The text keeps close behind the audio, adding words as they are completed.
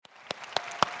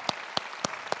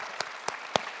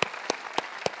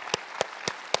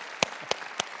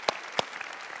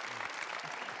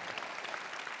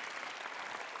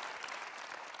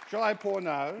Shall I pour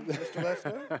now, Mr.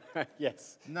 Lester?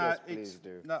 Yes, please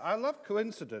do. Now, I love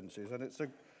coincidences, and it's a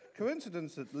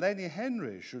coincidence that Lenny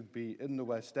Henry should be in the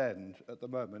West End at the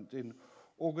moment in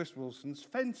August Wilson's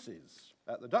Fences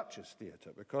at the Duchess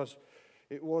Theatre, because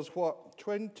it was,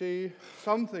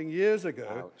 20-something years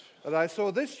ago that I saw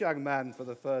this young man for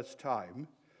the first time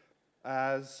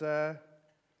as the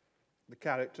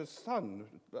character's son,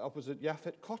 opposite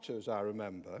Yaphet Kotto's, I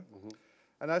remember. Mm-hmm.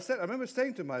 And I remember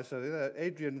saying to myself,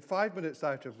 Adrian, 5 minutes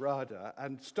out of RADA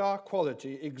and star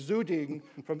quality exuding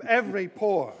from every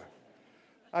pore.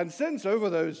 And since over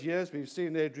those years, we've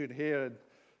seen Adrian here in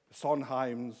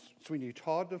Sondheim's Sweeney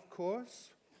Todd, of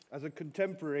course, as a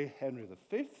contemporary Henry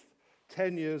V,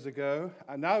 10 years ago,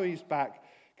 and now he's back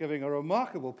giving a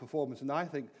remarkable performance, and I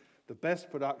think the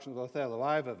best production of Othello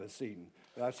I've ever seen.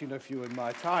 And I've seen a few in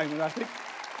my time, and I think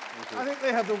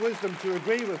they have the wisdom to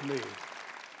agree with me.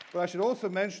 But I should also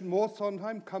mention more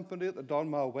Sondheim, Company at the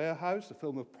Donmar Warehouse, a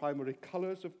film of primary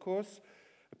colours, of course,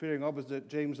 appearing opposite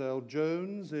James Earl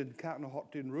Jones in Cat and a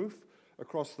Hot Tin Roof,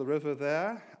 across the river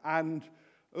there. And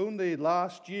only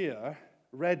last year,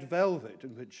 Red Velvet,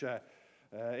 in which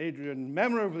Adrian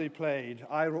memorably played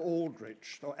Ira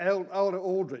Aldridge, or Ira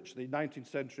Aldridge, the 19th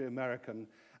century American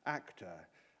actor.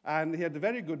 And he had a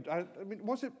very good,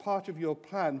 was it part of your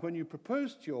plan when you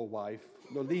proposed to your wife,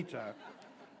 Lolita,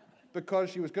 because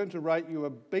she was going to write you a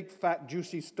big, fat,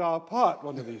 juicy star part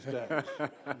one of these days?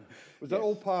 Was that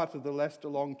all part of the Lester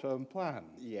long-term plan?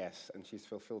 Yes, and she's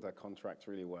fulfilled her contract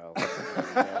really well.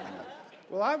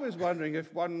 Well, I was wondering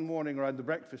if one morning around the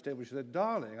breakfast table she said,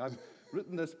 "Darling, I've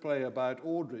written this play about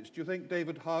Aldrich. Do you think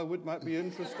David Harwood might be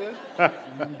interested?"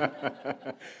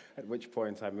 At which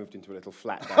point I moved into a little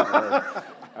flat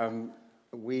down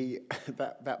the road.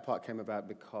 That part came about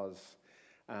because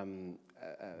a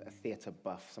theatre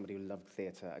buff, somebody who loved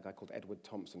theatre, a guy called Edward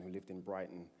Thompson who lived in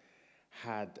Brighton,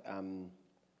 had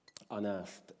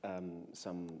unearthed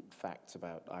some facts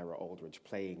about Ira Aldridge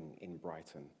playing in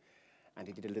Brighton. And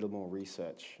he did a little more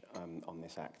research on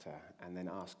this actor and then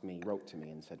wrote to me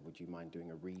and said, would you mind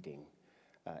doing a reading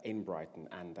in Brighton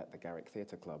and at the Garrick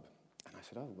Theatre Club? And I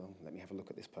said, oh, well, let me have a look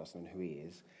at this person and who he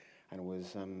is. And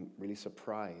was really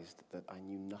surprised that I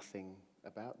knew nothing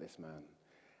about this man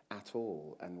at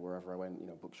all. And wherever I went,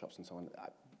 bookshops and so on, I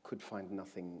could find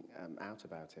nothing out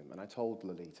about him. And I told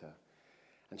Lolita,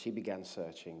 and she began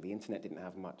searching. The internet didn't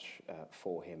have much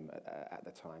for him at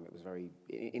the time. It was very,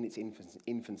 in its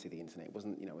infancy, the internet. It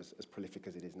wasn't, as prolific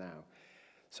as it is now.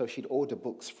 So she'd order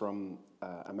books from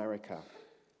America.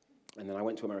 And then I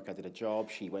went to America, I did a job.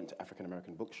 She went to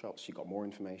African-American bookshops. She got more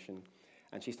information.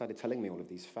 And she started telling me all of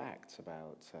these facts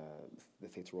about the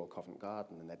Theatre Royal Covent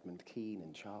Garden and Edmund Kean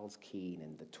and Charles Kean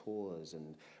and the tours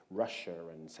and Russia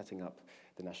and setting up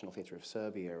the National Theatre of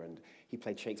Serbia. And he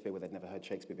played Shakespeare where they'd never heard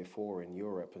Shakespeare before in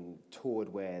Europe and toured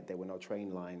where there were no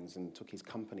train lines and took his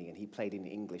company. And he played in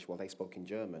English while they spoke in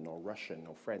German or Russian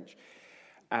or French.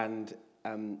 And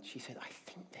she said, I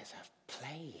think there's a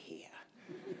play here.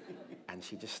 And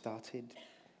she just started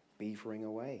beavering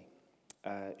away.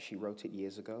 She wrote it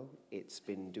years ago. It's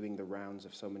been doing the rounds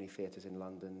of so many theatres in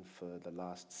London for the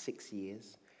last 6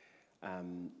 years.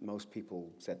 Most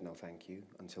people said no thank you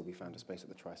until we found a space at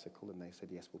the Tricycle and they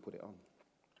said, yes, we'll put it on.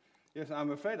 Yes,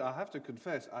 I'm afraid I have to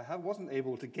confess, I wasn't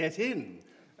able to get in.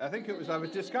 I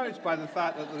was discouraged by the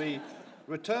fact that the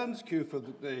returns queue for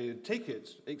the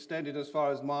tickets extended as far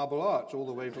as Marble Arch, all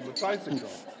the way from the Tricycle.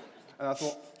 And I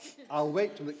thought, I'll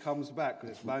wait till it comes back,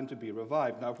 because it's bound to be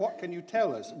revived. Now, what can you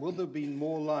tell us? Will there be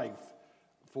more life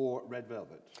for Red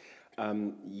Velvet?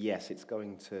 Yes, it's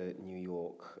going to New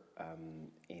York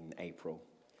in April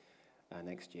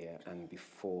next year. And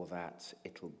before that,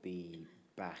 it'll be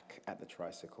back at the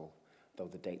Tricycle, though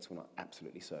the dates were not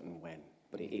absolutely certain when.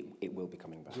 But it will be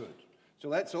coming back. Good. So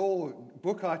let's all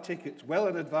book our tickets well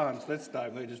in advance this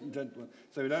time, ladies and gentlemen,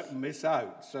 so we don't miss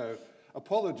out. So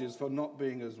apologies for not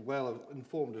being as well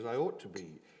informed as I ought to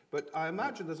be. But I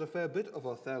imagine there's a fair bit of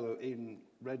Othello in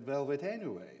Red Velvet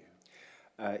anyway.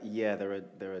 Yeah, there are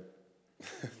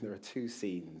there are two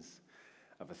scenes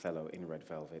of Othello in Red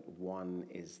Velvet. One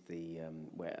is the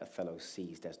where Othello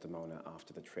sees Desdemona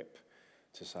after the trip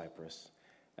to Cyprus.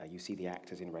 You see the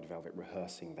actors in Red Velvet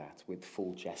rehearsing that with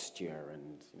full gesture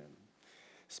and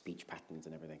speech patterns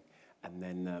and everything. And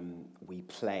then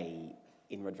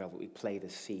in Red Velvet, we play the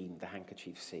scene, the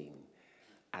handkerchief scene,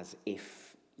 as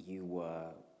if you were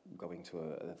going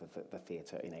to the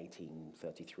theatre in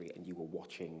 1833 and you were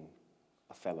watching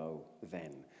Othello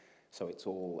then. So it's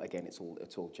all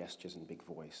gestures and big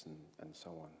voice and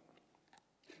so on.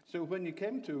 So when you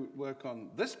came to work on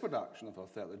this production of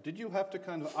Othello, did you have to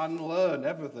kind of unlearn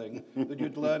everything that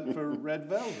you'd learned for Red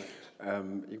Velvet?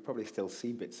 You probably still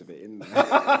see bits of it in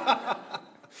there.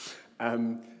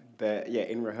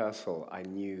 In rehearsal, I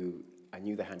knew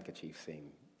the handkerchief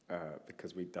scene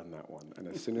because we'd done that one, and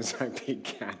as soon as I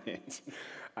began it,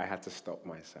 I had to stop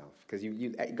myself because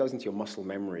it goes into your muscle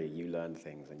memory. You learn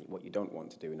things, and what you don't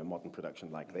want to do in a modern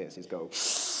production like this is go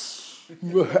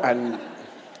and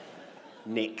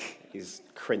Nick is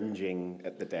cringing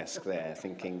at the desk there,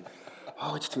 thinking,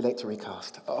 "Oh, it's too late to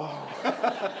recast." Oh,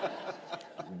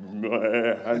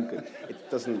 it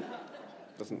doesn't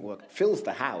work. Fills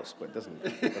the house, but doesn't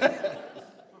work.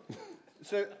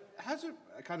 So has it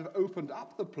kind of opened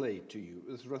up the play to you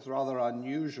with rather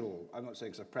unusual, I'm not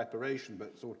saying it's a preparation,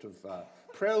 but sort of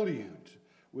prelude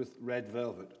with Red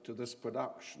Velvet to this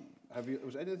production?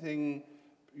 Was anything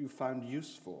you found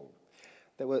useful?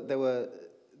 There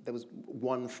was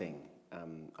one thing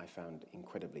I found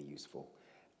incredibly useful,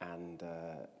 and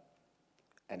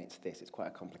it's this. It's quite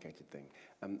a complicated thing.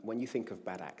 When you think of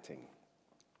bad acting,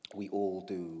 we all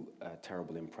do a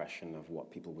terrible impression of what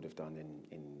people would have done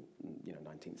in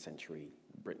 19th century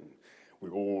Britain. We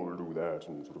all do that,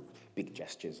 and sort of big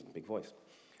gestures and big voice.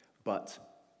 But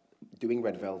doing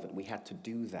Red Velvet, we had to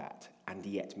do that and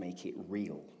yet make it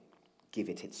real, give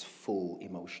it its full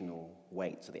emotional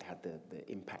weight so that it had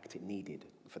the impact it needed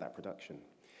for that production.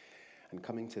 And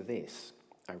coming to this,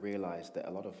 I realized that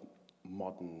a lot of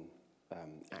modern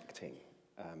acting,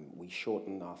 we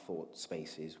shorten our thought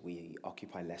spaces, we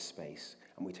occupy less space,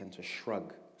 and we tend to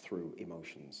shrug through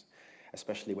emotions,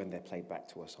 especially when they're played back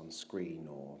to us on screen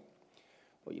or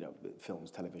films,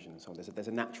 television, and so on. There's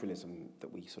a naturalism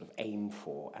that we sort of aim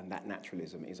for, and that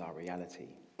naturalism is our reality.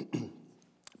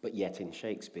 But yet in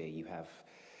Shakespeare, you have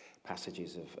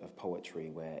passages of poetry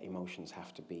where emotions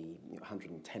have to be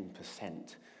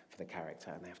 110% for the character,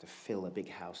 and they have to fill a big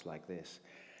house like this.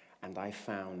 And I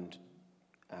found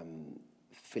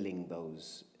filling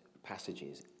those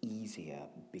passages easier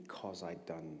because I'd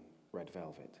done Red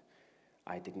Velvet.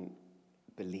 I didn't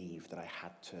believe that I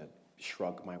had to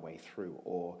shrug my way through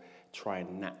or try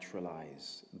and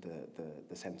naturalize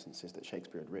the sentences that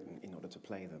Shakespeare had written in order to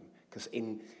play them. Because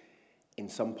in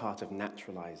some part of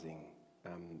naturalizing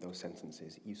those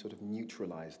sentences, you sort of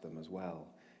neutralize them as well.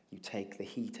 You take the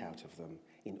heat out of them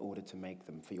in order to make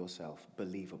them, for yourself,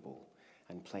 believable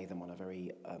and play them on a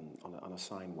very, on a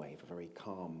sine wave, a very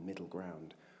calm middle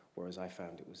ground. Whereas I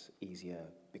found it was easier,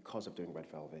 because of doing Red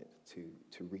Velvet,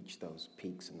 to reach those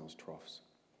peaks and those troughs.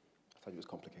 I thought it was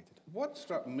complicated. What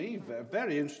struck me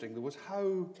very interesting was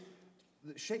how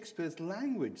Shakespeare's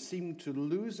language seemed to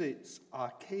lose its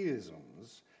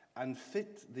archaisms and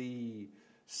fit the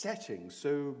setting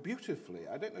so beautifully.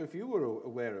 I don't know if you were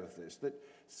aware of this, that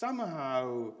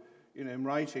somehow, in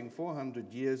writing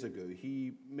 400 years ago,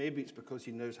 maybe it's because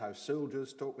he knows how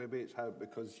soldiers talk, maybe it's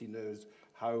because he knows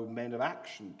how men of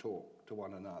action talk to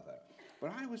one another.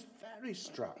 But I was very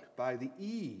struck by the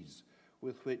ease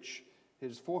with which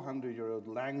his 400-year-old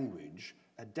language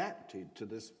adapted to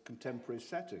this contemporary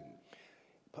setting.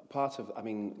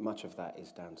 Much of that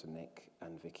is down to Nick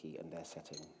and Vicky and their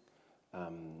setting.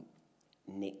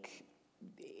 Nick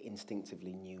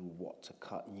instinctively knew what to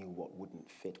cut, knew what wouldn't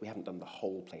fit. We haven't done the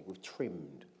whole play. We've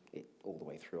trimmed it all the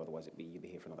way through, otherwise you'd be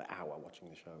here for another hour watching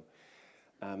the show.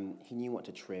 He knew what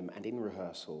to trim, and in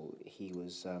rehearsal, he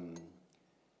was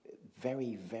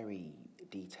very, very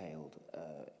detailed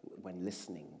when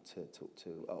listening to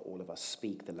all of us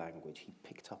speak the language. He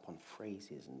picked up on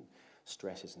phrases and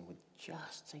stresses and would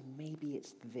just say, maybe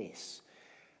it's this,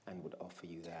 and would offer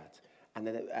you that. And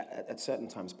then at certain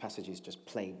times, passages just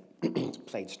played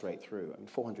straight through.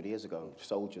 400 years ago,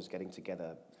 soldiers getting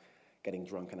together, getting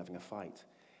drunk and having a fight.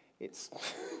 It's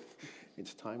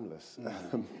timeless.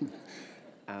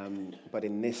 But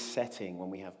in this setting, when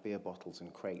we have beer bottles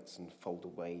and crates and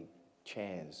fold-away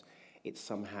chairs, it's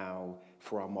somehow,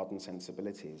 for our modern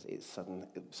sensibilities,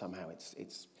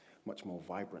 it's much more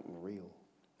vibrant and real.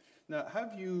 Now,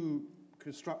 have you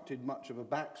constructed much of a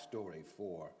backstory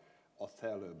for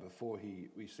Othello before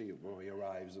we see where he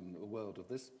arrives in the world of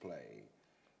this play?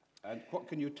 And what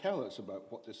can you tell us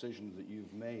about what decisions that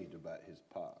you've made about his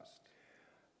past?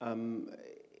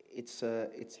 It's a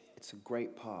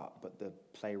great part, but the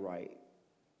playwright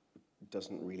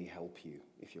doesn't really help you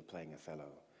if you're playing Othello.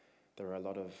 There are a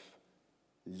lot of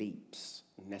leaps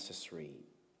necessary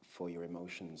for your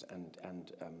emotions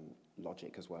and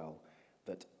logic as well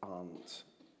that aren't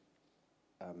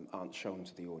shown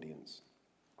to the audience.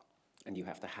 And you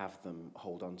have to have them,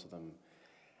 hold on to them,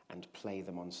 and play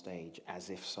them on stage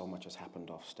as if so much has happened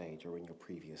off stage or in your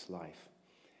previous life.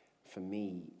 For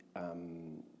me,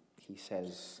 Othello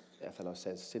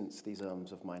says, since these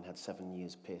arms of mine had 7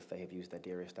 years' pith, they have used their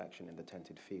dearest action in the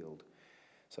tented field.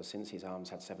 So since his arms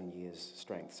had 7 years'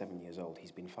 strength, 7 years old,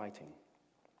 he's been fighting.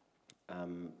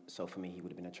 So for me, he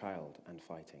would have been a child and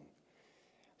fighting.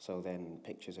 So then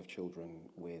pictures of children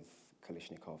with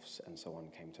Kalashnikovs and so on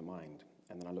came to mind.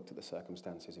 And then I looked at the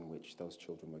circumstances in which those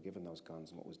children were given those guns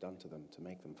and what was done to them to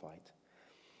make them fight.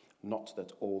 Not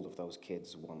that all of those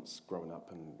kids, once grown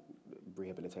up and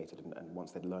rehabilitated and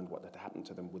once they'd learned what had happened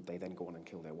to them, would they then go on and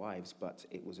kill their wives, but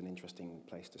it was an interesting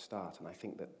place to start. And I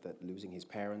think that losing his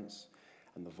parents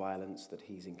and the violence that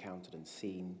he's encountered and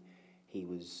seen, he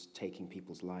was taking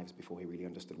people's lives before he really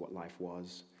understood what life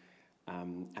was.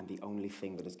 And the only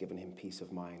thing that has given him peace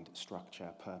of mind,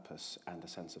 structure, purpose, and a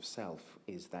sense of self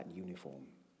is that uniform.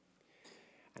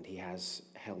 And he has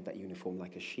held that uniform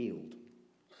like a shield.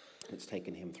 It's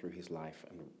taken him through his life,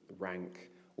 and rank,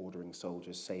 ordering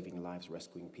soldiers, saving lives,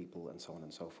 rescuing people, and so on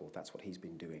and so forth. That's what he's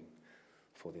been doing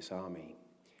for this army.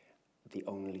 The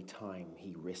only time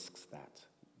he risks that,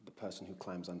 the person who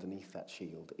climbs underneath that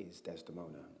shield, is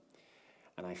Desdemona.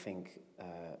 And I think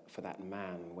for that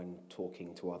man, when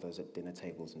talking to others at dinner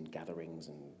tables and gatherings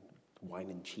and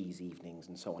wine and cheese evenings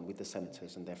and so on with the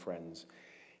senators and their friends,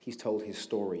 he's told his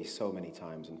story so many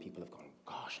times, and people have gone,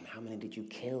 gosh, and how many did you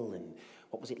kill, and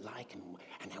what was it like, and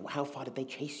how far did they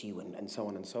chase you, and so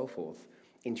on and so forth,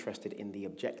 interested in the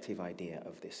objective idea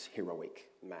of this heroic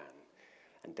man.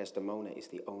 And Desdemona is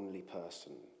the only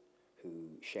person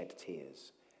who shed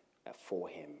tears for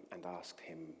him and asked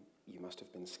him, you must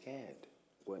have been scared.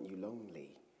 Weren't you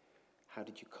lonely? How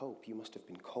did you cope? You must have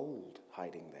been cold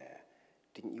hiding there.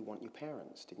 Didn't you want your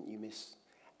parents? Didn't you miss?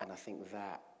 And I think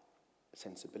that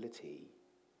sensibility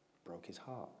broke his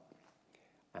heart.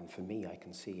 And for me, I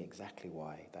can see exactly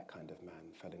why that kind of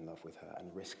man fell in love with her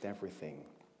and risked everything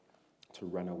to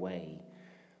run away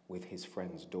with his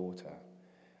friend's daughter.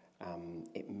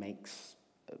 It makes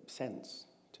sense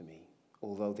to me.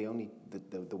 Although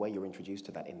the way you're introduced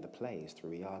to that in the play is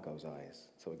through Iago's eyes.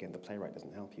 So again, the playwright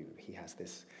doesn't help you. He has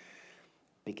this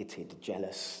bigoted,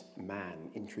 jealous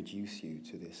man introduce you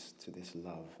to this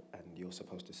love, and you're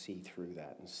supposed to see through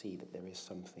that and see that there is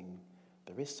something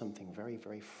very,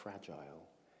 very fragile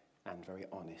and very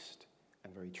honest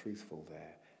and very truthful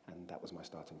there. And that was my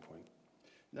starting point.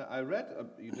 Now, I read,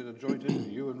 you did a joint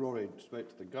interview, you and Rory spoke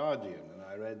to The Guardian, and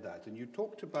I read that, and you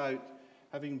talked about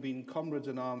having been comrades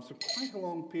in arms for quite a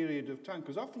long period of time,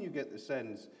 because often you get the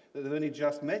sense that they've only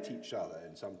just met each other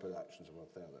in some productions of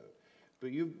Othello.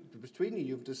 But between you,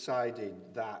 you've decided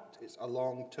that it's a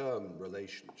long-term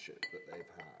relationship that they've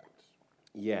had.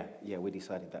 Yeah, we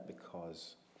decided that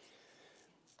because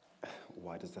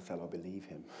why does Othello believe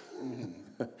him?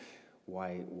 Mm-hmm.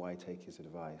 Why take his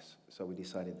advice? So we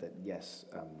decided that yes,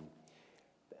 and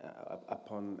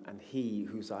he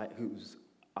whose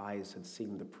eyes had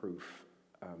seen the proof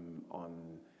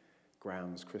on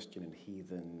grounds Christian and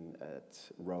heathen at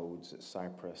Rhodes, at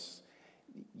Cyprus,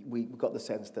 we got the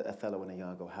sense that Othello and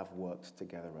Iago have worked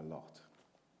together a lot.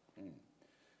 Mm.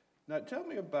 Now, tell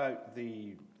me about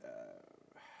the.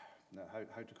 Now,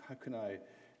 how can I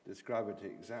describe it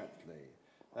exactly?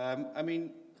 I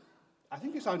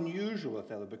think it's unusual,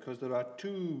 Othello, because there are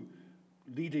two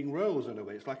leading roles in a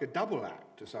way. It's like a double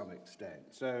act to some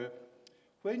extent. So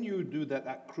when you do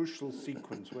that crucial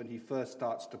sequence when he first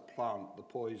starts to plant the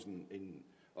poison in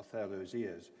Othello's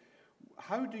ears,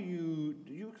 how do you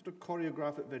sort of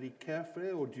choreograph it very carefully,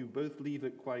 or do you both leave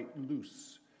it quite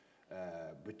loose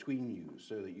between you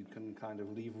so that you can kind of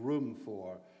leave room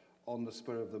for on the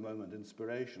spur of the moment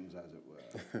inspirations, as it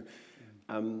were?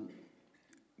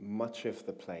 Much of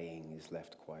the playing is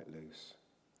left quite loose,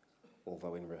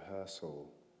 although in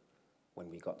rehearsal, when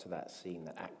we got to that scene,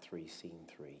 that Act 3, Scene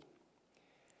 3,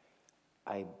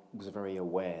 I was very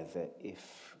aware that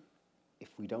if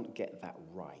we don't get that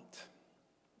right,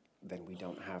 then we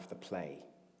don't have the play.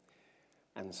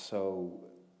 And so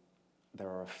there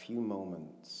are a few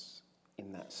moments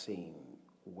in that scene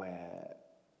where,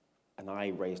 and I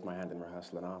raised my hand in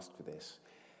rehearsal and asked for this,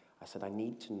 I said, I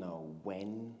need to know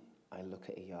when I look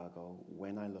at Iago,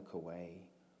 when I look away,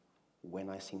 when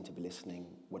I seem to be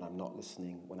listening, when I'm not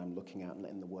listening, when I'm looking out and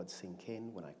letting the words sink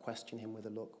in, when I question him with a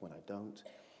look, when I don't,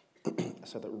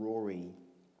 so that Rory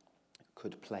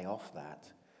could play off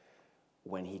that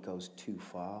when he goes too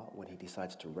far, when he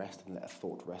decides to rest and let a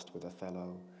thought rest with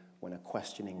Othello, when a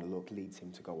questioning look leads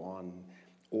him to go on.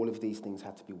 All of these things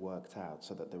had to be worked out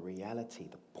so that the reality,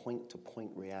 the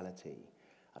point-to-point reality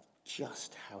of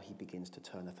just how he begins to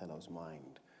turn Othello's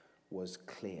mind was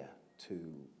clear to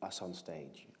us on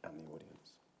stage and the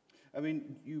audience. I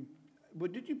mean,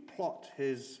 did you plot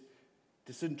his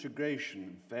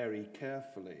disintegration very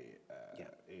carefully, Yeah.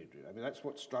 Adrian. I mean, that's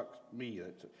what struck me.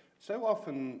 That so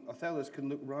often Othello's can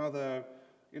look rather,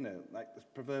 like the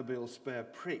proverbial spare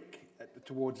prick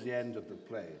towards the end of the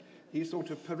play. He's sort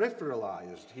of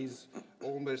peripheralized. He's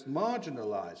almost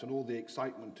marginalized, and all the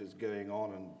excitement is going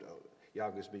on, and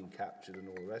Iago's being captured, and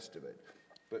all the rest of it.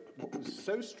 But what was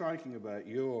so striking about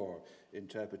your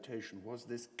interpretation was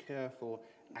this careful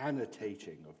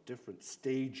annotating of different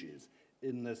stages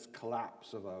in this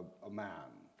collapse of a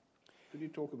man. Could you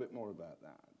talk a bit more about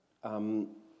that?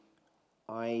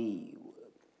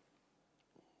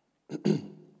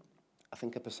 I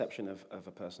think a perception of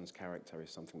a person's character is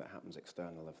something that happens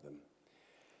external of them.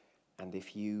 And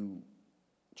if you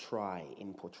try,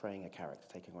 in portraying a character,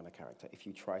 taking on a character, if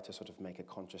you try to sort of make a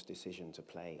conscious decision to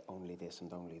play only this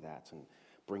and only that, and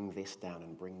bring this down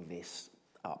and bring this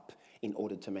up, in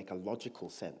order to make a logical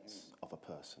sense of a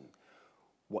person,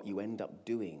 what you end up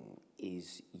doing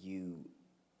is you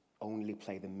only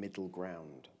play the middle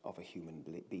ground of a human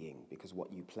being, because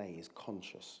what you play is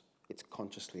conscious. It's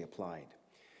consciously applied.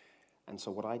 And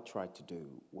so what I tried to do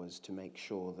was to make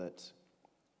sure that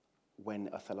when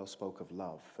Othello spoke of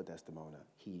love for Desdemona,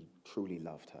 he truly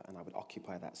loved her, and I would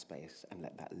occupy that space and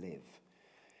let that live,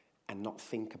 and not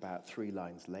think about 3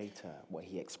 lines later where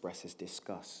he expresses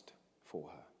disgust for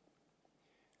her.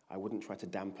 I wouldn't try to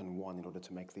dampen one in order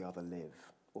to make the other live,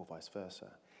 or vice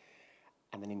versa.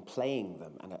 And then in playing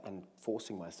them and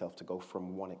forcing myself to go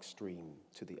from one extreme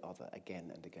to the other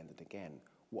again and again and again,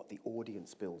 what the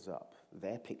audience builds up,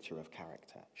 their picture of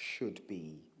character, should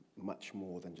be much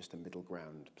more than just a middle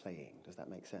ground playing. Does that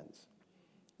make sense?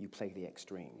 You play the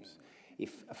extremes.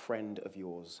 If a friend of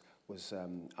yours was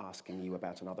asking you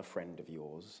about another friend of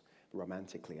yours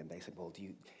romantically, and they said, well,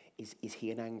 is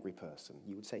he an angry person?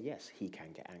 You would say, yes, he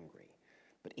can get angry.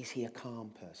 But is he a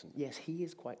calm person? Yes, he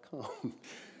is quite calm.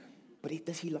 But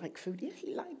does he like food? Yeah,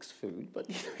 he likes food, but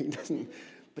he doesn't.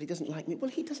 But he doesn't like me.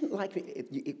 Well, he doesn't like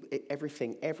me.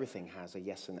 Everything has a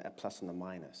yes and a plus and a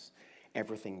minus.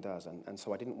 Everything does, and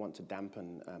so I didn't want to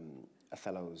dampen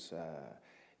Othello's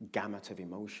gamut of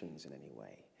emotions in any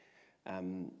way.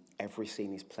 Every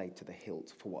scene is played to the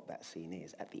hilt for what that scene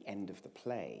is. At the end of the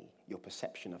play, your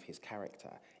perception of his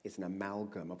character is an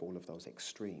amalgam of all of those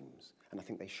extremes, and I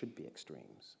think they should be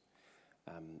extremes,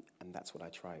 and that's what I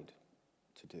tried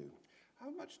to do. How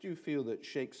much do you feel that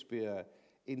Shakespeare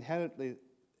inherently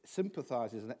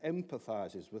sympathizes and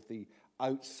empathizes with the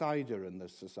outsider in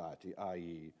this society,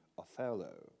 i.e.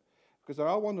 Othello? Because there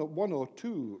are one or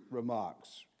two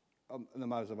remarks in the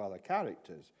mouths of other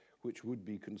characters which would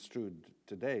be construed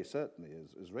today, certainly,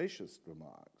 as racist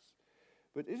remarks.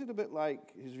 But is it a bit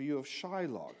like his view of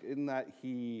Shylock, in that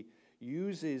he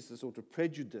uses the sort of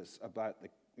prejudice about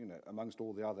amongst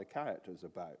all the other characters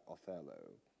about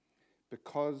Othello,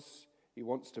 because he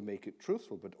wants to make it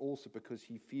truthful, but also because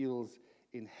he feels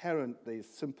inherently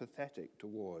sympathetic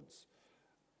towards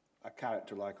a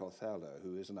character like Othello,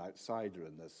 who is an outsider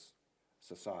in this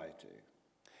society?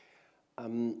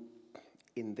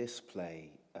 In this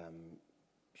play,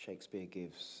 Shakespeare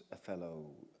gives Othello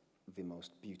the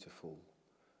most beautiful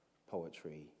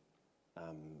poetry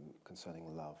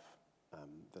concerning love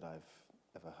that I've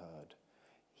ever heard.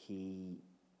 He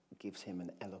gives him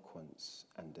an eloquence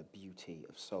and a beauty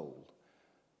of soul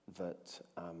that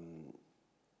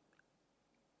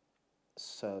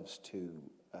serves to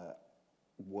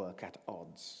work at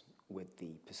odds with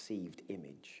the perceived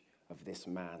image of this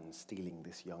man stealing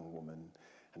this young woman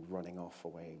and running off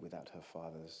away without her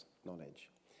father's knowledge.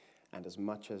 And as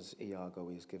much as Iago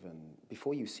is given,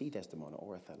 before you see Desdemona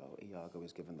or Othello, Iago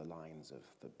is given the lines of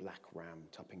the black ram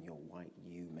topping your white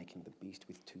ewe, making the beast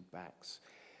with 2 backs.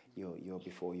 You're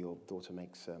before your daughter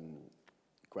makes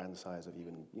grandsires of you,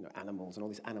 and animals and all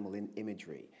this animal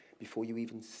imagery, before you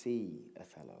even see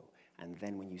Othello. And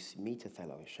then when you meet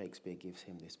Othello, Shakespeare gives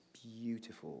him this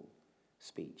beautiful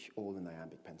speech, all in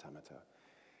iambic pentameter,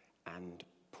 and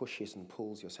pushes and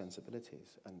pulls your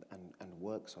sensibilities and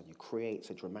works on you, creates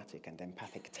a dramatic and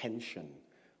empathic tension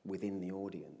within the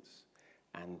audience.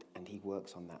 And he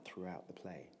works on that throughout the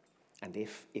play. And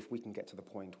if we can get to the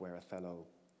point where Othello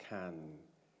can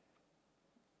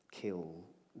kill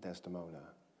Desdemona,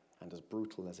 and as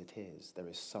brutal as it is, there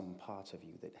is some part of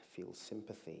you that feels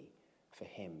sympathy for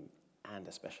him, and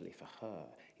especially for her.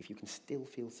 If you can still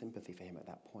feel sympathy for him at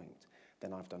that point,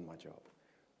 then I've done my job,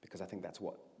 because I think that's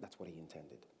what he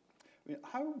intended. I mean,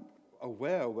 how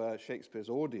aware were Shakespeare's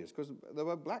audience? Because there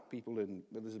were black people in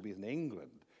Elizabethan England.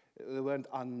 They weren't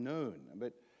unknown.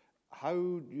 But how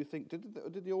do you think,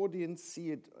 did the audience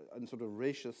see it in sort of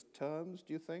racist terms,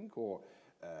 do you think? Or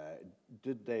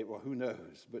did they, well, who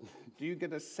knows, but do you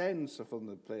get a sense from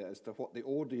the play as to what the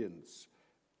audience,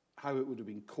 how it would have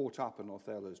been caught up in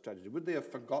Othello's tragedy? Would they have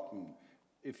forgotten,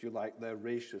 if you like, their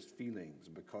racist feelings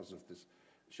because of this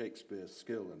Shakespeare's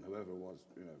skill and whoever was,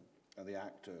 and the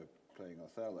actor playing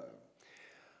Othello?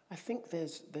 I think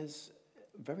there's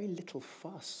very little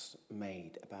fuss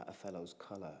made about Othello's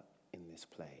colour in this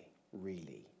play,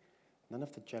 really. None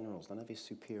of the generals, none of his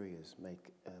superiors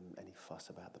make any fuss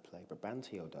about the play.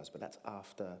 Brabantio does, but that's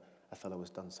after Othello has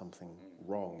done something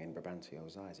wrong in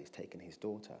Brabantio's eyes. He's taken his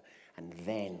daughter, and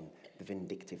then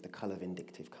the colour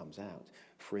vindictive comes out.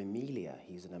 For Emilia,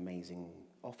 he's an amazing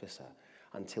officer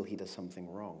until he does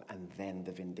something wrong, and then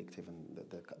the vindictive and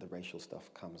the racial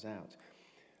stuff comes out.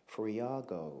 For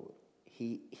Iago,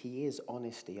 he is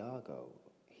honest Iago.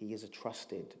 He is a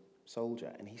trusted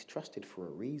soldier, and he's trusted for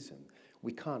a reason.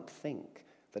 We can't think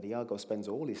that Iago spends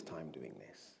all his time doing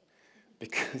this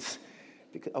because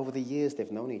over the years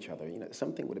they've known each other.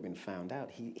 Something would have been found out.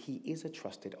 He is a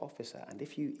trusted officer, and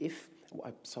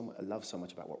what I love so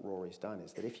much about what Rory's done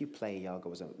is that if you play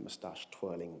Iago as a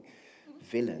moustache-twirling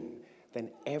villain,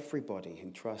 then everybody who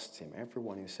trusts him,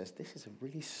 everyone who says this is a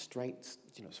really straight,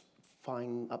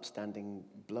 fine, upstanding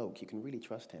bloke, you can really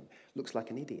trust him, looks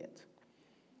like an idiot.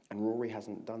 And Rory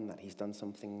hasn't done that. He's done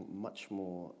something much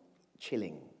more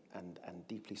chilling and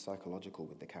deeply psychological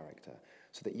with the character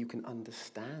so that you can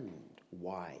understand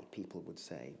why people would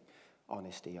say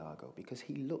honest Iago, because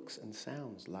he looks and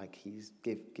sounds like he's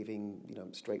giving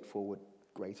straightforward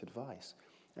great advice.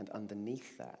 And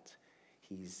underneath that,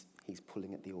 he's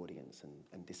pulling at the audience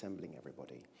and dissembling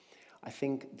everybody. I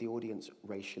think the audience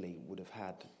racially would have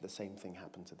had the same thing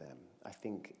happen to them. I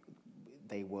think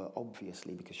they were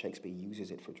obviously, because Shakespeare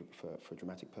uses it for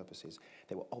dramatic purposes,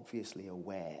 they were obviously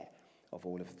aware of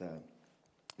all of the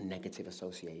negative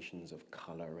associations of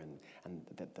colour and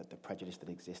the prejudice that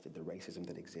existed, the racism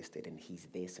that existed, and he's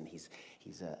this and he's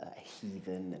a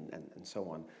heathen and so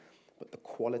on. But the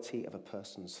quality of a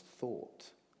person's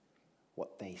thought,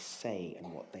 what they say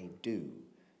and what they do,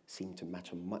 seem to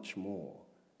matter much more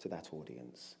to that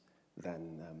audience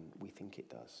than we think it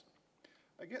does.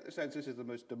 I get the sense this is the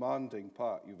most demanding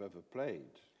part you've ever played.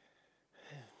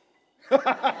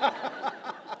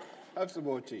 Have some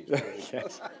more tea.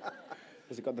 Yes.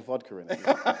 Has it got the vodka in it?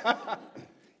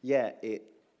 Yeah, it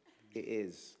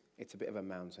is. It's a bit of a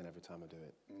mountain every time I do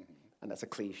it. Mm-hmm. And that's a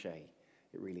cliche.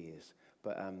 It really is.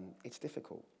 But it's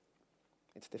difficult.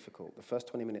 It's difficult. The first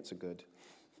 20 minutes are good.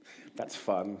 That's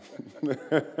fun.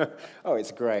 Oh,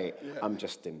 it's great. Yeah. I'm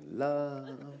just in love.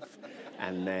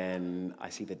 And then I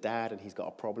see the dad and he's got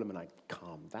a problem and I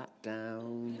calm that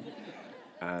down.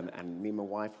 And me and my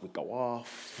wife would go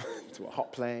off to a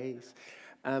hot place.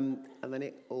 And then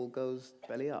it all goes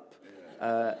belly up.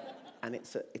 Yeah. And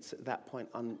it's at that point,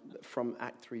 from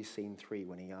Act 3, Scene 3,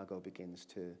 when Iago begins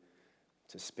to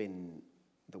spin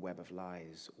the web of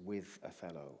lies with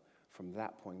Othello, from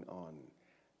that point on,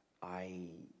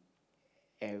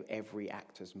 every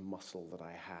actor's muscle that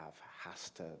I have has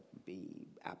to be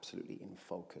absolutely in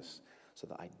focus so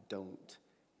that I don't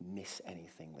miss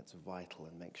anything that's vital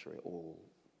and make sure it all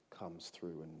comes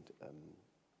through and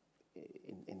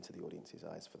into the audience's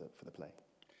eyes for the play.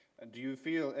 And do you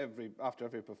feel after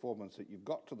every performance that you've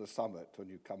got to the summit when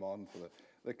you come on for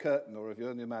the curtain, or have you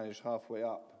only managed halfway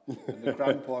up and the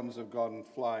crampons have gone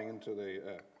flying into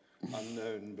the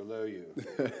unknown below you?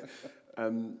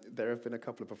 There have been a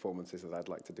couple of performances that I'd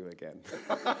like to do again.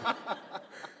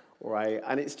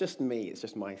 And it's just me, it's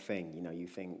just my thing. You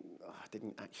think, I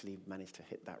didn't actually manage to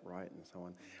hit that right and so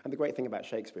on. And the great thing about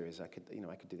Shakespeare is I could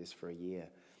do this for a year.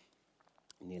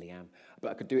 Nearly am. But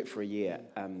I could do it for a year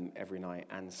every night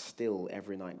and still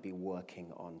every night be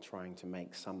working on trying to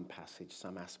make some passage,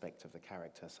 some aspect of the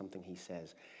character, something he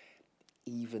says,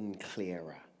 even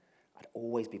clearer. I'd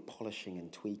always be polishing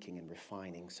and tweaking and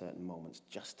refining certain moments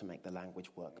just to make the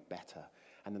language work better.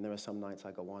 And then there are some nights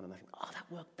I go on and I think, that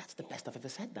worked, that's the best I've ever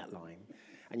said, that line.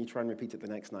 And you try and repeat it the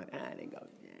next night and it goes,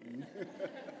 yeah.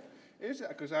 Is it?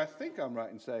 Because I think I'm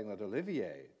right in saying that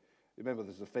Olivier, remember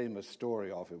there's a famous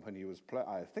story of him when he was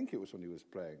I think it was when he was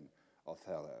playing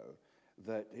Othello,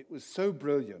 that it was so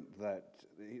brilliant that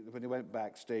when he went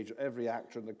backstage, every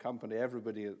actor in the company,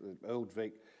 everybody at the Old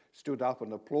Vic stood up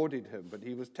and applauded him, but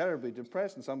he was terribly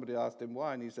depressed, and somebody asked him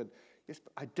why, and he said, yes,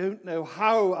 but I don't know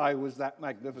how I was that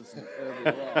magnificent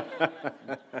early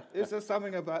on. Is there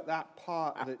something about that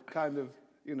part that kind of,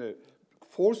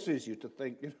 forces you to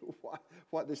think,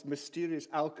 what this mysterious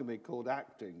alchemy called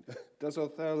acting, does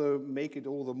Othello make it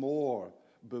all the more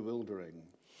bewildering?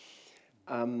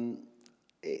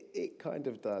 It kind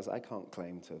of does. I can't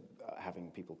claim to having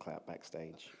people clap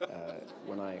backstage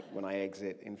when I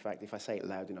exit. In fact, if I say it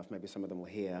loud enough, maybe some of them will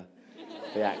hear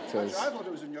the actors. I thought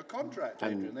it was in your contract,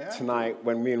 Adrian. And tonight,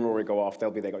 when me and Rory go off, they'll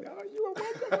be there going, "Oh, you are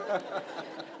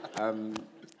welcome."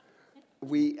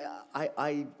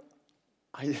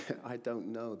 I don't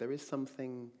know. There is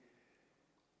something.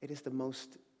 It is the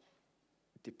most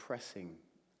depressing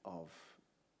of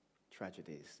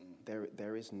tragedies.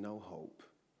 There is no hope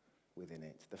within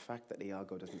it. The fact that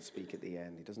Iago doesn't speak at the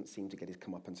end, he doesn't seem to get his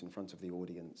comeuppance in front of the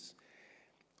audience,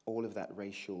 all of that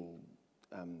racial,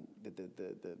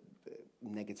 the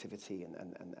negativity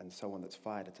and so on that's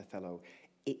fired at Othello,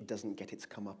 it doesn't get its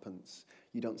comeuppance.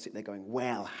 You don't sit there going,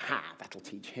 well, that'll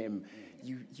teach him.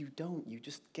 You don't. You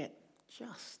just get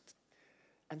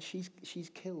and she's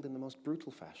killed in the most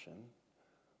brutal fashion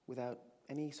without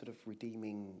any sort of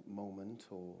redeeming moment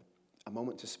or a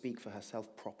moment to speak for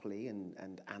herself properly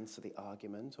and answer the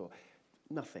argument or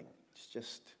nothing.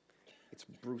 It's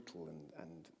brutal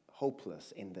and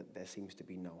hopeless in that there seems to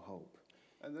be no hope.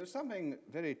 And there's something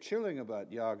very chilling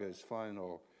about Iago's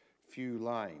final few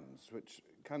lines, which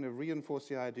kind of reinforce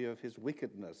the idea of his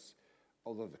wickedness,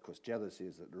 although, of course, jealousy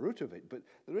is at the root of it. But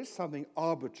there is something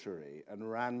arbitrary and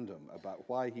random about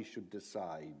why he should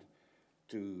decide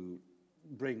to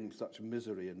bring such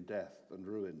misery and death and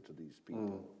ruin to these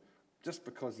people. Just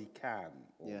because he can,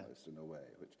 almost, in a way,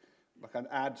 which kind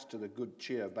of adds to the good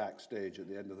cheer backstage at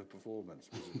the end of the performance.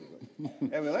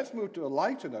 Anyway, let's move to a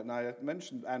lighter note. Now, I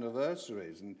mentioned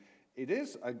anniversaries, and it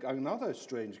is another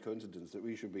strange coincidence that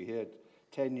we should be here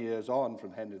 10 years on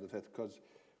from Henry V, because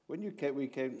when we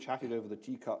came chatted over the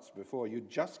teacups before, you'd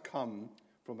just come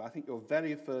from, I think, your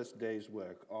very first day's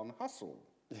work on Hustle.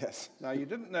 Yes. Now, you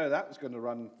didn't know that was going to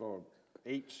run for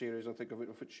 8 series, I think, of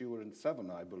which you were in 7,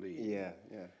 I believe. Yeah,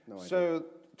 no idea. So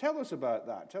tell us about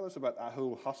that. Tell us about that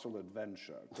whole Hustle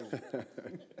adventure.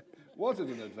 Was it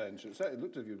an adventure? It certainly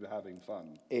looked as if you were having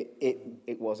fun.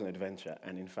 It was an adventure,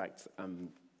 and in fact,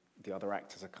 the other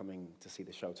actors are coming to see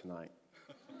the show tonight.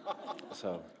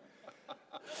 So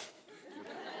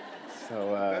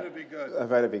better be good.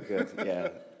 Better be good. Yeah,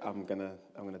 I'm gonna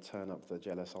turn up the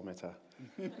jealous-ometer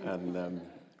and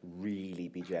really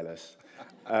be jealous.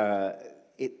 I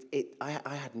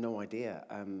had no idea.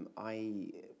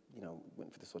 I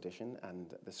went for this audition,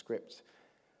 and the script.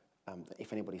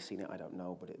 If anybody's seen it, I don't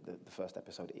know, but the first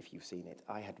episode, if you've seen it,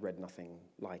 I had read nothing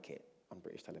like it on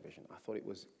British television. I thought it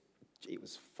was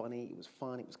funny, it was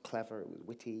fun, it was clever, it was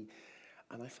witty,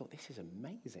 and I thought, this is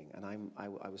amazing. And I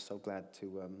was so glad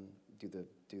to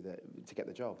get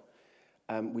the job.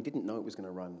 We didn't know it was going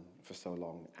to run for so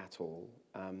long at all.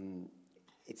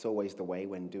 It's always the way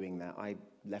when doing that. I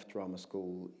left drama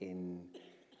school in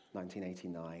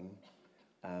 1989.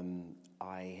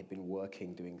 I had been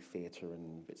working doing theatre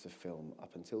and bits of film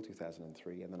up until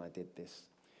 2003, and then I did this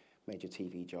major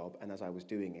TV job. And as I was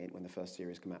doing it, when the first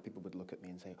series came out, people would look at me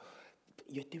and say,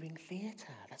 "You're doing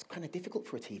theatre. That's kind of difficult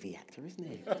for a TV actor, isn't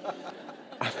it?"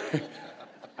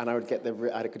 And I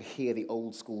could hear the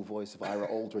old school voice of Ira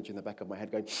Aldridge in the back of my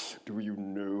head going, "Do you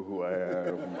know who I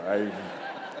am?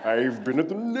 I've been at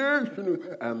the National.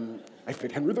 I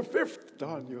played Henry V,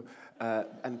 darn you."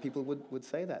 And people would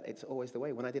say that. It's always the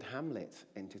way. When I did Hamlet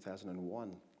in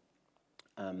 2001,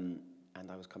 and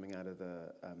I was coming out of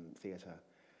the theatre,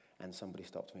 and somebody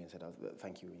stopped me and said, "Oh,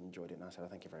 thank you, we enjoyed it." And I said, "Oh,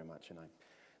 thank you very much." And I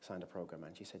signed a program,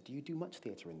 and she said, "Do you do much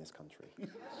theatre in this country?"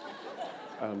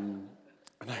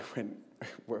 And I went,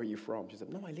 "Where are you from?" She said,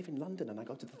 "No, I live in London and I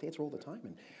go to the theatre all the time.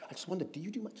 And I just wondered, do you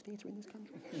do much theatre in this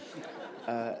country?"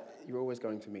 You're always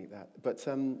going to meet that. But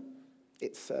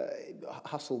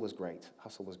Hustle was great.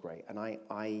 Hustle was great. And I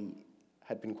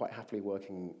had been quite happily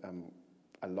working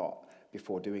a lot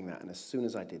before doing that. And as soon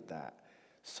as I did that,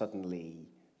 suddenly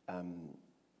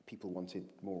people wanted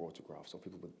more autographs, or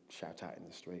people would shout out in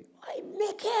the street, "I'm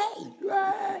Nicky!"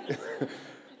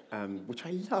 Which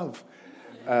I love.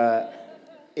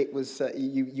 It was,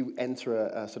 you enter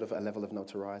a sort of a level of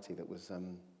notoriety that was,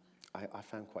 I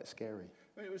found quite scary.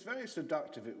 I mean, it was very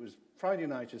seductive. It was Friday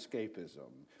night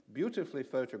escapism, beautifully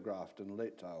photographed and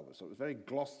lit, so it was very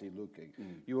glossy looking.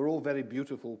 You were all very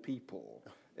beautiful people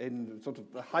in sort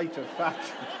of the height of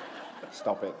fashion.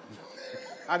 Stop it.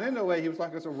 And in a way, he was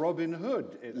like a Robin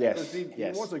Hood. Yes, He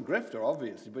was a grifter,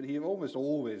 obviously, but he almost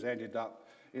always ended up,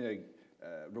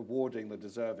 rewarding the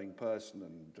deserving person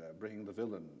and bringing the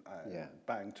villain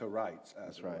bang to rights.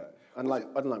 That's right.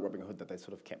 Unlike Robin Hood, that they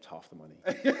sort of kept half the money.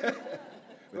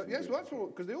 But yes, well, that's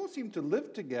because they all seem to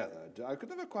live together. I could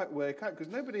never quite work out, because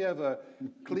nobody ever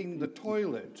cleaned the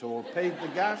toilet or paid the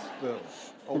gas bill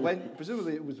or went.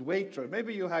 Presumably, it was waitress.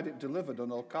 Maybe you had it delivered on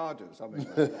Ocado or something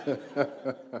like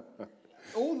that.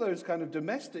 all those kind of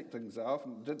domestic things are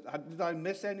often, did I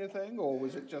miss anything, or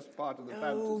was it just part of the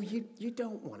fantasy? No, you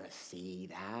don't want to see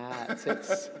that.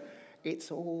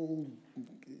 It's all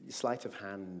sleight of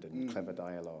hand and clever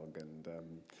dialogue, and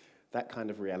that kind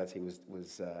of reality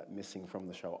was missing from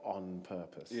the show on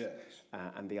purpose. Yes.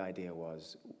 And the idea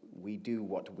was, we do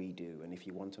what we do, and if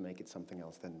you want to make it something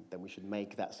else, then we should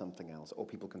make that something else, or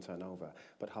people can turn over.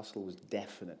 But Hustle was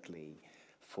definitely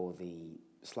for the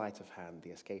sleight of hand, the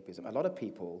escapism. A lot of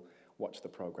people watched the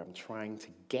program trying to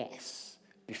guess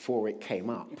before it came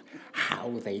up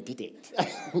how they did it.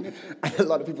 And a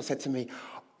lot of people said to me,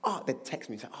 they'd text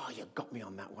me and say, you got me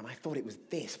on that one. I thought it was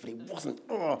this, but it wasn't.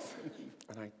 And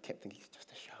I kept thinking, it's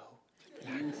just a show. Just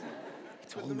relax.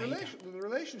 It's all made up. The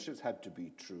relationships had to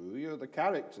be true. The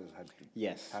characters had to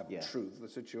have truth. The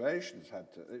situations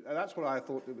had to. And that's what I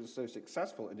thought it was so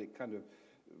successful. And it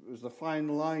was the fine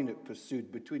line it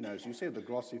pursued between, as you say, the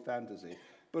glossy fantasy,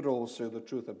 but also the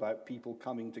truth about people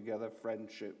coming together,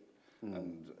 friendship,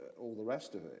 and all the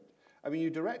rest of it. I mean, you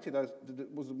directed,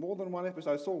 was it more than one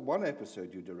episode? I saw one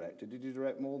episode you directed. Did you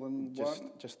direct more than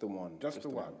one? Just the one. Just the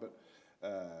one. But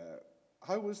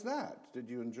how was that? Did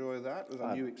you enjoy that? Was it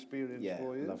a new experience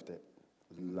for you? Yeah, loved it.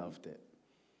 Loved it.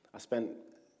 I spent,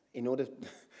 in order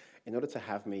to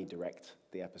have me direct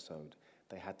the episode,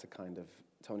 they had to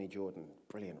Tony Jordan,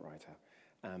 brilliant writer,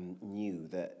 knew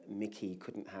that Mickey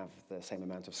couldn't have the same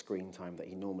amount of screen time that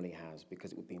he normally has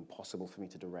because it would be impossible for me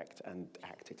to direct and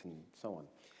act it and so on.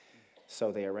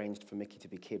 So they arranged for Mickey to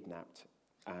be kidnapped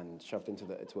and shoved into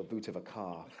a boot of a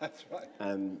car. That's right.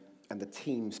 And the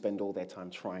team spend all their time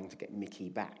trying to get Mickey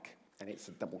back. And it's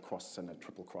a double cross and a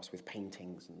triple cross with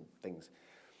paintings and things.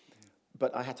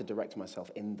 But I had to direct myself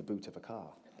in the boot of a car,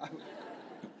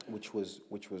 which was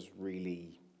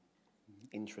really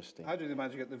interesting. How did you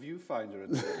manage to get the viewfinder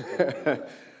in there?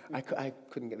 I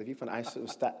couldn't get the viewfinder. I sort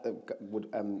of would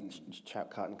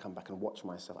shout cut and come back and watch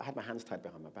myself. I had my hands tied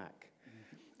behind my back.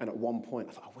 And at one point,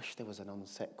 I thought, I wish there was an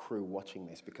on-set crew watching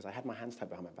this, because I had my hands tied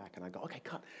behind my back, and I'd go, okay,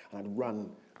 cut. And I'd run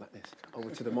like this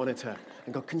over to the monitor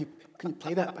and go, can you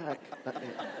play that back?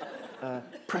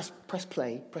 Press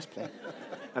play.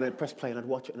 And I'd press play, and I'd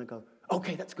watch it, and I'd go,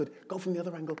 okay, that's good. Go from the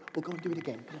other angle. We'll go and do it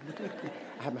again. Come on.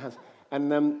 I had my hands.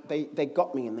 And they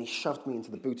got me, and they shoved me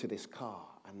into the boot of this car,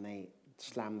 and they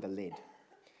slammed the lid.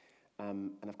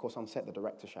 And of course, on set, the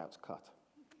director shouts, cut.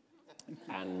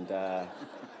 And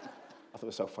I thought it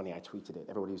was so funny, I tweeted it.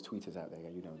 Everybody who's tweeters out there,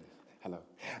 you know this. Hello.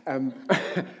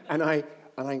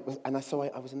 So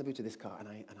I was in the boot of this car, and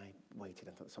I waited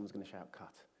and thought someone's going to shout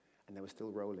cut. And they were still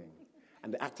rolling.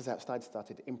 And the actors outside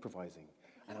started improvising.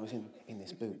 And I was in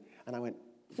this boot. And I went,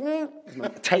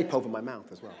 tape over my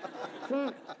mouth as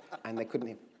well. And they couldn't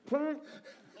hear.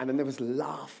 And then there was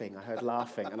laughing. I heard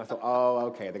laughing. And I thought,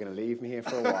 okay, they're going to leave me here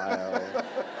for a while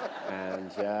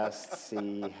and just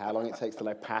see how long it takes till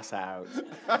I pass out.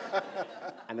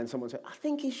 And then someone said, I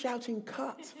think he's shouting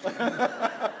cut.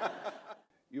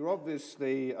 You're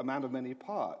obviously a man of many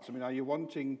parts. I mean, are you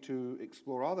wanting to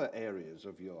explore other areas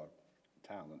of your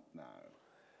talent now?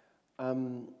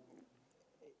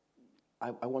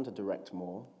 I want to direct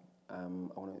more. I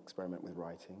want to experiment with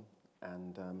writing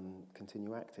and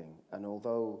continue acting. And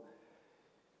although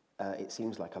it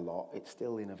seems like a lot, it's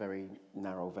still in a very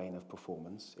narrow vein of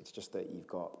performance. It's just that you've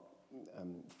got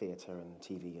theatre and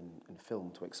TV and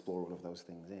film to explore all of those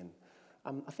things in.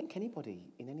 I think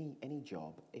anybody in any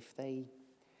job, if they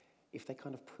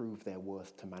kind of prove their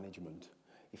worth to management,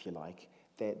 if you like,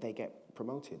 they get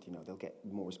promoted. They'll get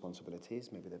more responsibilities.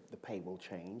 Maybe the pay will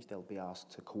change. They'll be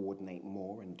asked to coordinate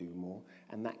more and do more,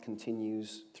 and that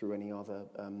continues through any other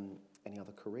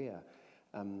career.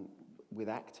 With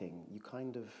acting, you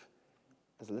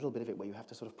there's a little bit of it where you have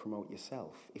to sort of promote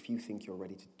yourself. If you think you're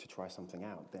ready to try something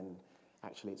out, then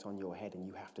actually it's on your head and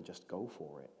you have to just go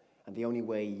for it. And the only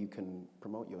way you can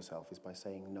promote yourself is by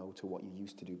saying no to what you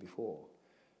used to do before,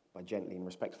 by gently and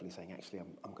respectfully saying, actually,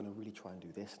 I'm going to really try and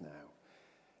do this now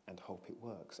and hope it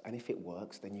works. And if it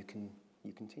works, then you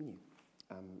continue.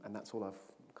 And that's all I've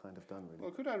kind of done, really.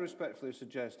 Well, could I respectfully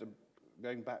suggest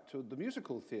going back to the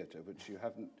musical theatre, which you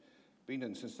haven't been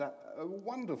in since that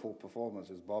wonderful performance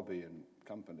as Bobby and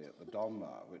company at the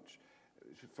Donmar, which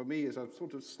for me is a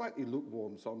sort of slightly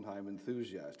lukewarm Sondheim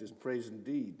enthusiast, is praise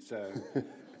indeed. So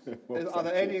are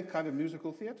there any kind of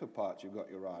musical theatre parts you've got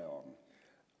your eye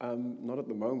on? Not at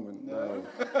the moment, no.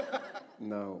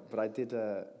 No, but I did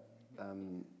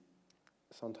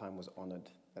Sondheim was honoured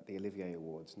at the Olivier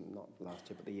Awards, not last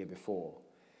year, but the year before.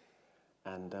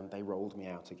 And they rolled me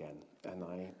out again, and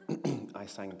I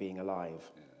sang Being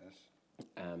Alive. Yes.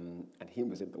 And he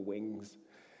was in the wings.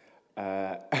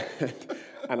 And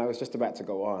I was just about to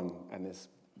go on, and this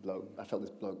bloke. I felt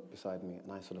this bloke beside me,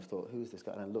 and I sort of thought, who is this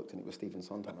guy? And I looked, and it was Stephen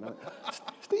Sondheim. And I went,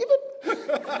 Stephen!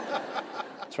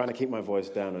 Trying to keep my voice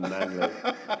down and manly.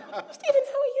 Stephen,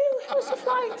 how are you? How was your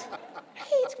flight?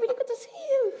 Hey, it's really good to see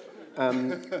you.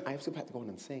 I still had to go on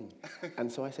and sing.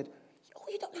 And so I said, oh,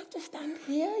 you don't have to stand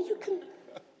here. You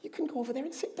can go over there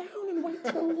and sit down and wait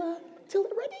till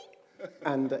they're ready.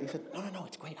 And he said, no,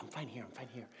 it's great. I'm fine here.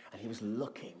 And he was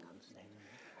looking on stage.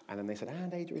 And then they said,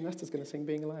 and Adrian Lester's going to sing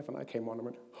Being Alive. And I came on and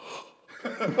went,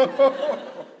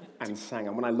 and sang.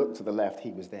 And when I looked to the left,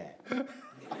 he was there.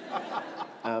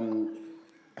 And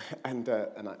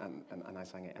I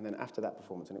sang it. And then after that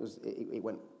performance, and it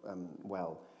went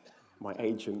well, my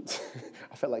agent,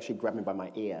 I felt like she grabbed me by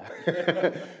my ear.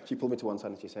 She pulled me to one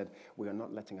side and she said, we are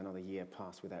not letting another year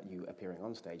pass without you appearing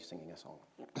on stage singing a song.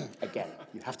 Again,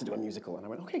 you have to do a musical. And I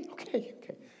went, okay.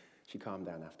 She calmed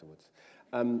down afterwards.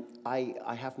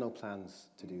 I have no plans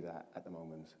to do that at the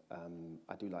moment.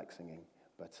 I do like singing,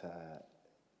 but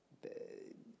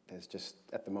there's just,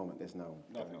 at the moment, there's no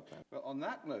plan. Well, on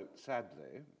that note,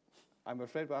 sadly, I'm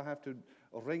afraid I'll have to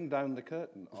ring down the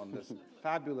curtain on this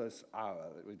fabulous hour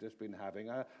that we've just been having.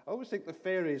 I always think the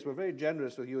fairies were very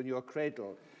generous with you in your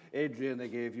cradle. Adrian, they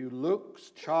gave you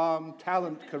looks, charm,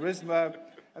 talent, charisma,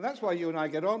 and that's why you and I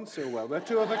get on so well. We're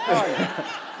two of a kind.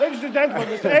 Ladies and gentlemen,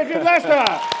 Mr. Adrian Lester!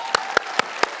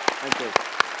 Thank you.